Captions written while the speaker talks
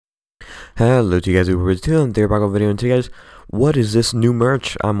Hello to you guys, we're doing the back video, and to you guys, what is this new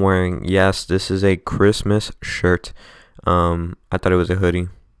merch I'm wearing? Yes, this is a Christmas shirt. I thought it was a hoodie,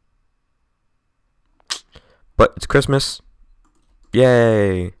 but it's Christmas.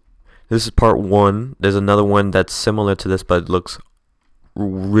 Yay! This is part one. There's another one that's similar to this, but it looks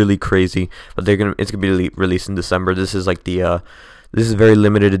really crazy. But it's gonna be released in December. This is like this is a very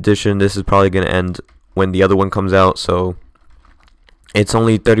limited edition. This is probably gonna end when the other one comes out. So it's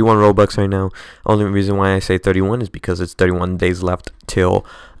only 31 Robux right now. Only reason why I say 31 is because it's 31 days left till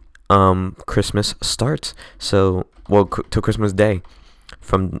Christmas starts. So, well, till Christmas Day.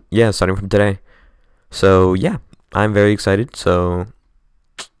 Starting from today. So, yeah, I'm very excited. So,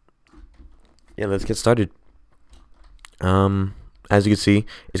 yeah, let's get started. As you can see,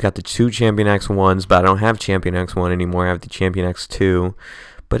 it's got the two Champion X1s, but I don't have Champion X1 anymore. I have the Champion X2,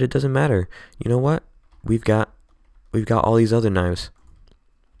 but it doesn't matter. You know what? We've got all these other knives.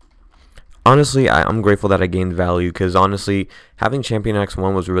 Honestly, I'm grateful that I gained value, because honestly, having Champion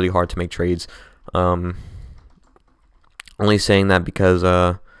X1 was really hard to make trades. Only saying that because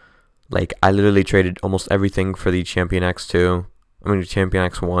like I literally traded almost everything for the Champion X2. I mean Champion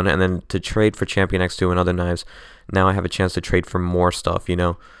X1, and then to trade for Champion X2 and other knives. Now I have a chance to trade for more stuff, you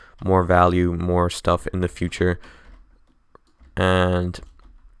know, more value, more stuff in the future. And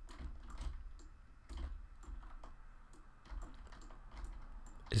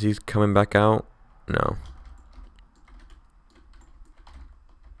is he coming back out? No.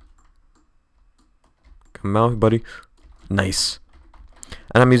 Come out, buddy. Nice.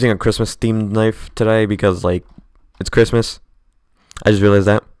 And I'm using a Christmas themed knife today because, like, it's Christmas. I just realized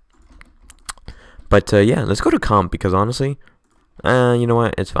that. But, yeah, let's go to comp because, honestly, you know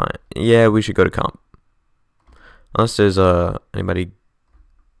what? It's fine. Yeah, we should go to comp. Unless there's, anybody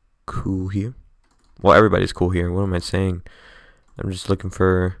cool here. Well, everybody's cool here. What am I saying? I'm just looking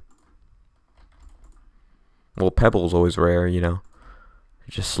for... Well, Pebble's always rare, you know. I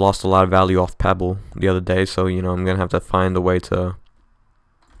just lost a lot of value off Pebble the other day, so, you know, I'm going to have to find a way to...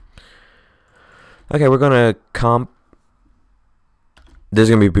 Okay, we're going to comp. There's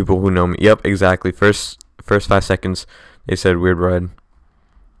going to be people who know me. Yep, exactly. First 5 seconds, they said weird red.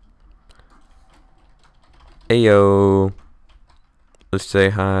 Ayo. Let's say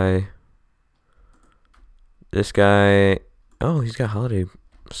hi. This guy... Oh, he's got Holiday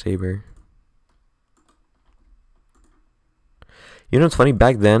Saber. You know what's funny?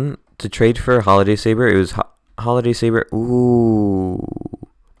 Back then, to trade for Holiday Saber, it was Holiday Saber. Ooh.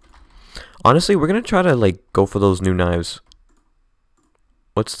 Honestly, we're gonna try to like go for those new knives.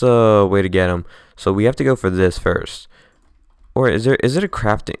 What's the way to get them? So we have to go for this first. Or is it a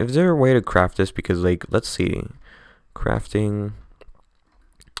crafting? Is there a way to craft this? Because like, let's see, crafting.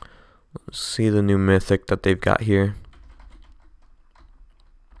 Let's see the new Mythic that they've got here.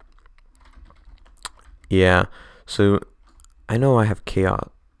 Yeah, so I know I have Chaos.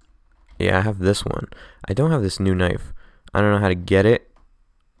 Yeah, I have this one. I don't have this new knife. I don't know how to get it.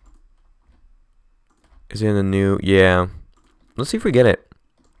 Is it in the new? Yeah. Let's see if we get it.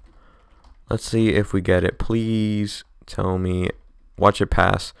 Let's see if we get it. Please tell me. Watch it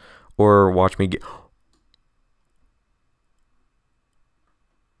pass. Or watch me get...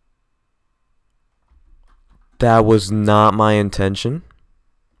 That was not my intention.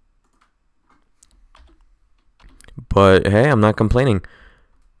 But hey, I'm not complaining.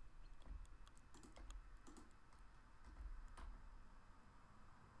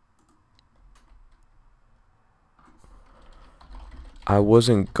 I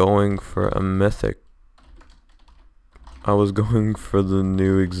wasn't going for a Mythic. I was going for the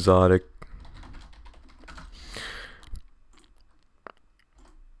new exotic.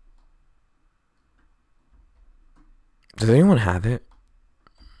 Does anyone have it?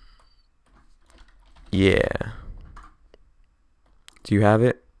 Yeah. Do you have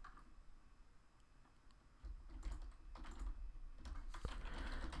it?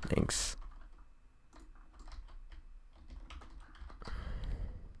 Thanks.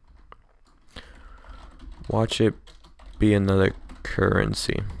 Watch it be another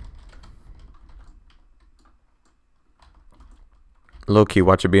currency. Low key,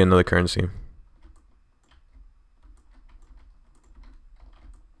 watch it be another currency.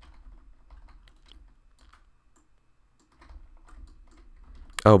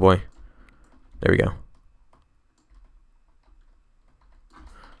 Oh boy. There we go.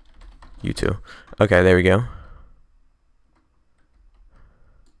 You too. Okay, there we go.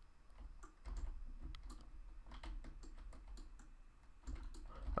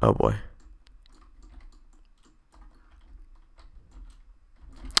 Oh boy.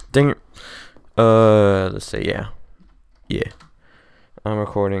 Dang it. Let's say yeah. I'm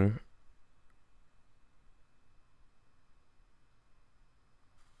recording.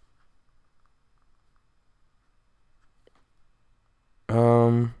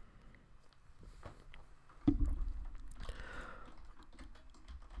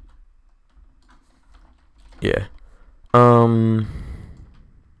 Yeah. I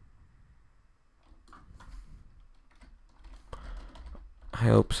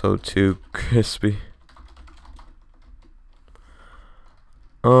hope so too, Crispy.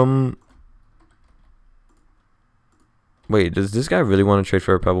 Wait, does this guy really want to trade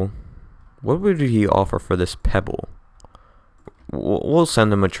for a pebble? What would he offer for this pebble? We'll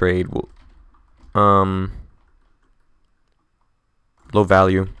send him a trade. Low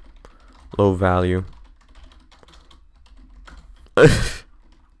value. Low value.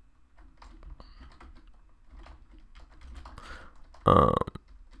 um.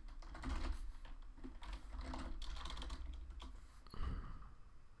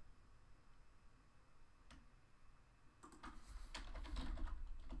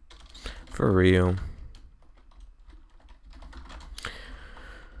 For real.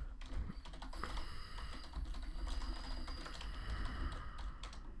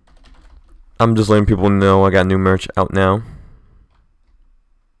 I'm just letting people know I got new merch out now.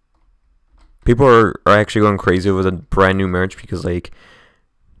 People are actually going crazy over the brand new merch because, like,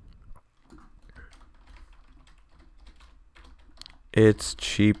 it's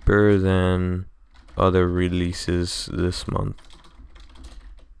cheaper than other releases this month.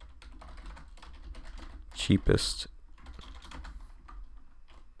 Cheapest.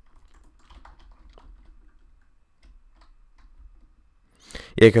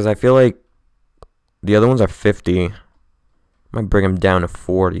 Yeah, because I feel like the other ones are 50. I might bring them down to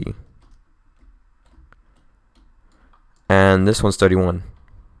 40. And this one's 31.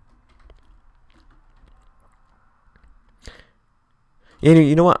 Yeah,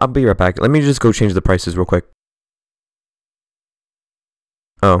 you know what? I'll be right back. Let me just go change the prices real quick.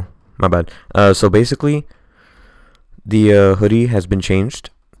 Oh, my bad. So basically, the hoodie has been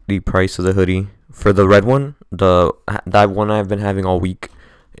changed. The price of the hoodie for the red one, that one I've been having all week,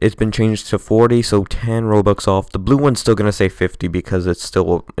 it's been changed to 40, so 10 Robux off. The blue one's still gonna say 50 because it's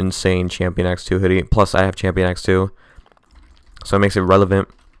still insane Champion X2 hoodie. Plus, I have Champion X2, so it makes it relevant.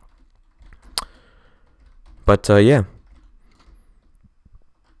 But yeah.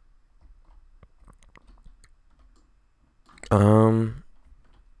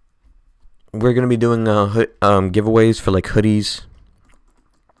 We're gonna be doing giveaways for like hoodies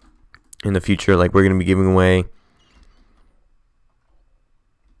in the future. Like, we're gonna be giving away.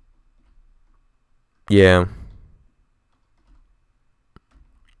 Yeah.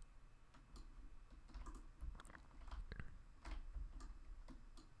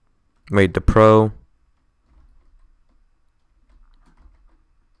 Wait, the pro.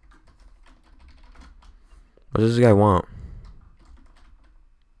 What does this guy want?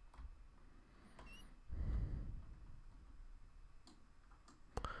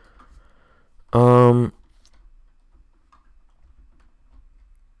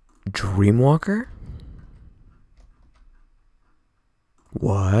 Dreamwalker?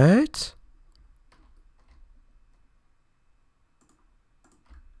 What?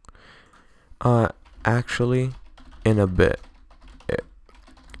 Actually, in a bit,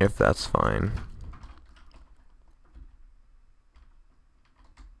 if that's fine.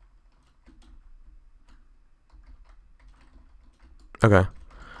 Okay.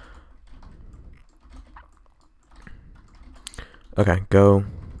 Okay, go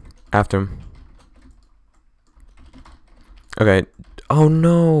after him. Okay. Oh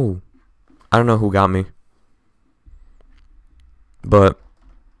no. I don't know who got me. But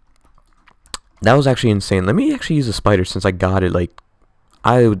that was actually insane. Let me actually use a spider since I got it. Like,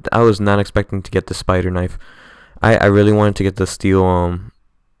 I was not expecting to get the spider knife. I really wanted to get the steel,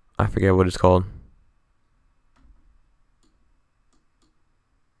 I forget what it's called.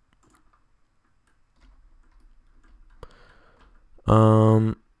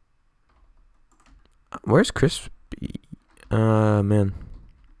 Where's Crispy? Man.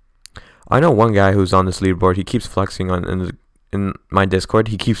 I know one guy who's on this leaderboard. He keeps flexing in my Discord.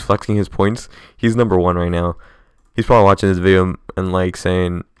 He keeps flexing his points. He's number 1 right now. He's probably watching this video and like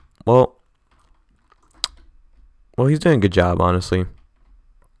saying, well, he's doing a good job, honestly.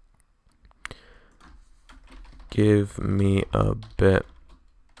 Give me a bit.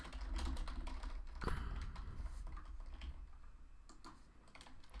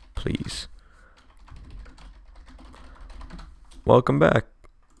 Please. Welcome back.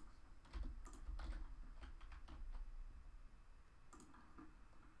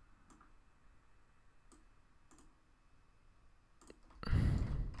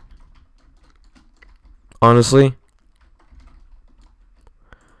 Honestly,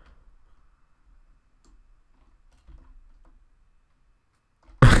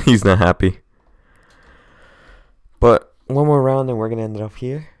 he's not happy. But one more round and we're gonna end it up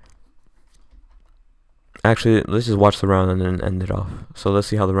here. Actually, let's just watch the round and then end it off. So let's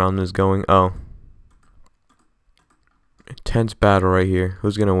see how the round is going. Oh. Intense battle right here.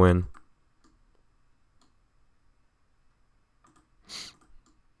 Who's gonna win?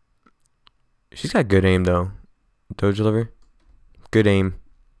 She's got good aim though. Doge Lover. Good aim.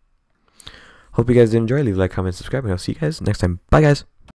 Hope you guys did enjoy. Leave a like, comment, subscribe, and I'll see you guys next time. Bye guys.